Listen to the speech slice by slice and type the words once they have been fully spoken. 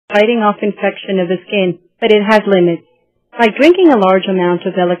fighting off infection of the skin, but it has limits. By drinking a large amount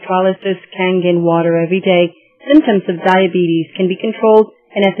of electrolysis Kangen water every day, symptoms of diabetes can be controlled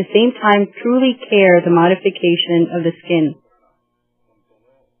and at the same time truly cure the modification of the skin.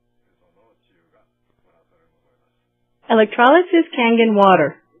 Electrolysis Kangen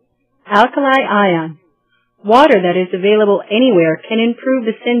water. Alkaline ion. Water that is available anywhere can improve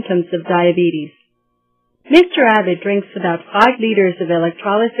the symptoms of diabetes. Mr. Abbott drinks about 5 liters of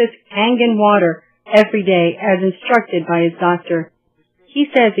electrolysis Kangen water every day as instructed by his doctor. He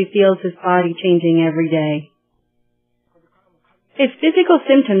says he feels his body changing every day. His physical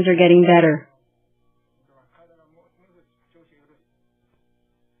symptoms are getting better.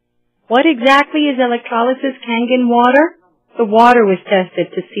 What exactly is electrolysis Kangen water? The water was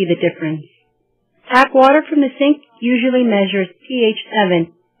tested to see the difference. Tap water from the sink usually measures pH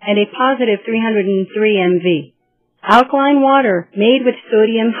 7 and a positive 303 mV. Alkaline water made with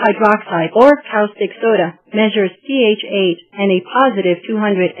sodium hydroxide or caustic soda measures pH 8 and a positive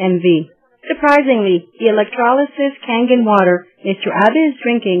 200 mV. Surprisingly, the electrolysis Kangen water Mr. Abbott is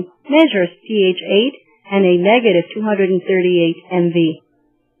drinking measures pH 8 and a negative 238 mV.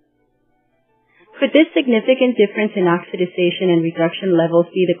 Could this significant difference in oxidation and reduction levels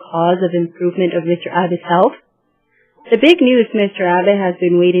be the cause of improvement of Mr. Abbett's health? The big news Mr. Abbott has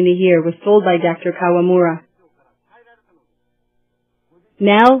been waiting to hear was told by Dr. Kawamura.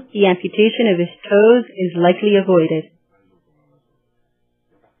 Now, the amputation of his toes is likely avoided.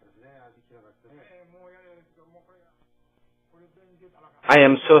 I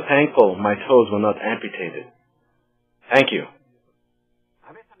am so thankful my toes were not amputated. Thank you.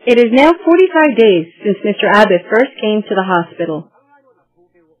 It is now 45 days since Mr. Abbott first came to the hospital.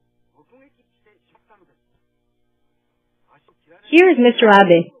 Here is Mr.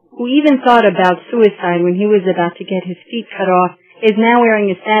 Abbott, who even thought about suicide when he was about to get his feet cut off, is now wearing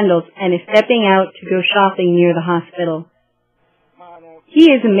his sandals and is stepping out to go shopping near the hospital.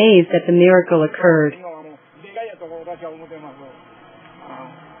 He is amazed that the miracle occurred.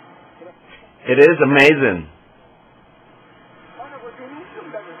 It is amazing.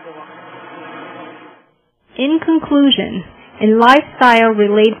 In conclusion, in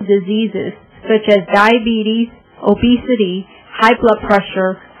lifestyle-related diseases such as diabetes, obesity, high blood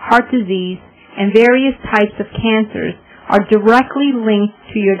pressure, heart disease, and various types of cancers are directly linked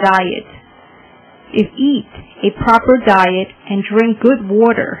to your diet. If you eat a proper diet and drink good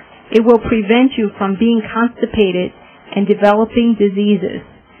water, it will prevent you from being constipated and developing diseases.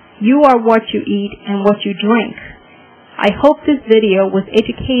 You are what you eat and what you drink. I hope this video was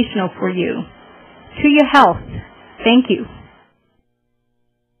educational for you. To your health. Thank you.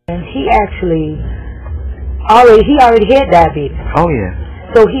 And he already had diabetes. Oh yeah.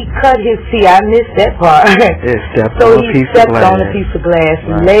 So he cut his teeth. I missed that part. He stepped so on a he piece stepped of glass. on a piece of glass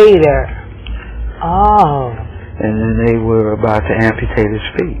Right. later. Oh. And then they were about to amputate his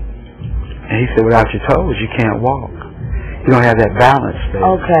feet. And he said, without your toes, you can't walk. You don't have that balance there.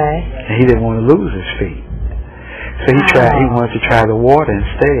 Okay. And he didn't want to lose his feet. So he wanted to try the water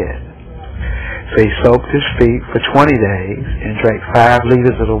instead. So he soaked his feet for 20 days and drank 5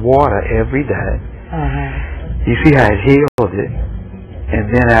 liters of the water every day. You see how it healed it.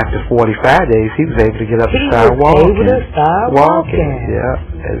 And then after 45 days, he was able to get up and start walking. He was able to start walking.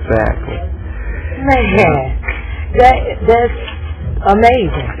 Yeah, exactly. Man, that's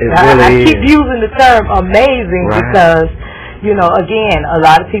amazing. It really I keep using the term amazing because, you know, again, a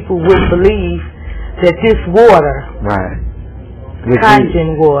lot of people wouldn't believe that this water,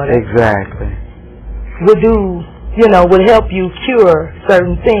 Kangen water, exactly, would do, you know, would help you cure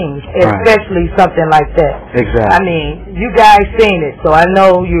certain things, especially something like that. Exactly. I mean, you guys seen it, so I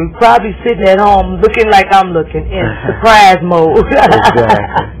know you're probably sitting at home looking like I'm looking in surprise mode. Exactly.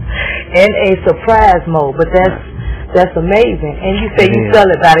 In a surprise mode, but that's amazing. And you say you sell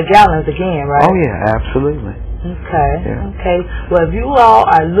it by the gallons again, right? Oh yeah, absolutely. Okay. Yeah. Okay. Well, if you all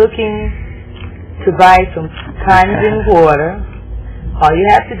are looking to buy some Kangen water, all you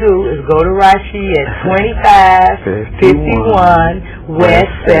have to do is go to Resheen at 2551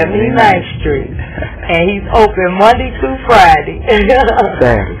 West 79th Street. And he's open Monday through Friday.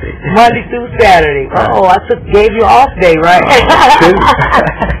 Saturday. Monday through Saturday. Oh, I gave you off day, right?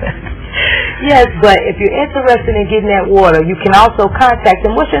 Yes, but if you're interested in getting that water, you can also contact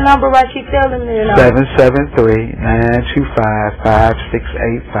him. What's your number, Resheen? Tell them your number.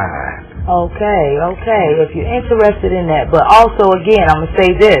 773-925-5685. Okay. If you're interested in that. But also, again, I'm going to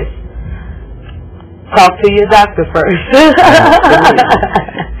say this. Talk to your doctor first.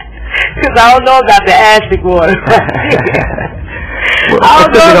 Because I don't know about the acid water. I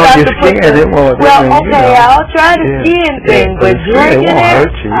don't know about the skin. I'll try the skin thing, but drinking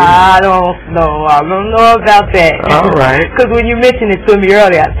it, I don't know. I don't know about that. All right. Because when you mentioned it to me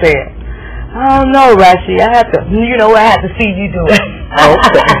earlier, I said, I don't know, Resheen. I have to, I have to see you do it.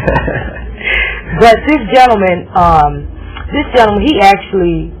 Okay. But this gentleman, he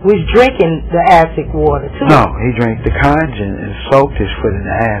actually was drinking the acid water too. No, he drank the Kangen and soaked his foot in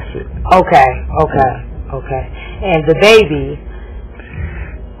the acid. Okay. And the baby,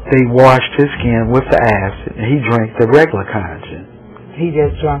 they washed his skin with the acid, and he drank the regular Kangen. He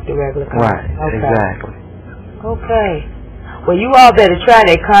just drank the regular Kangen. Right, exactly. Okay. Well, you all better try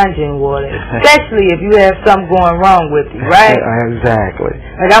that Kangen water, especially if you have something going wrong with you, right? Exactly.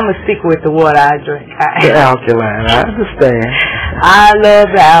 Like, I'm going to stick with the water I drink. The alkaline, I understand. I love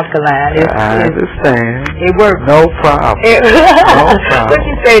the alkaline. I understand. It works. No problem. No problem. What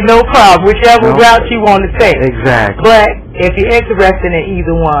you say, no problem, whichever route you want to take. Exactly. But if you're interested in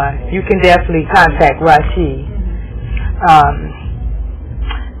either one, you can definitely contact Resheen.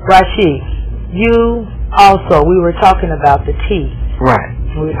 Resheen, you also, we were talking about the tea. Right.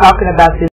 We were talking about this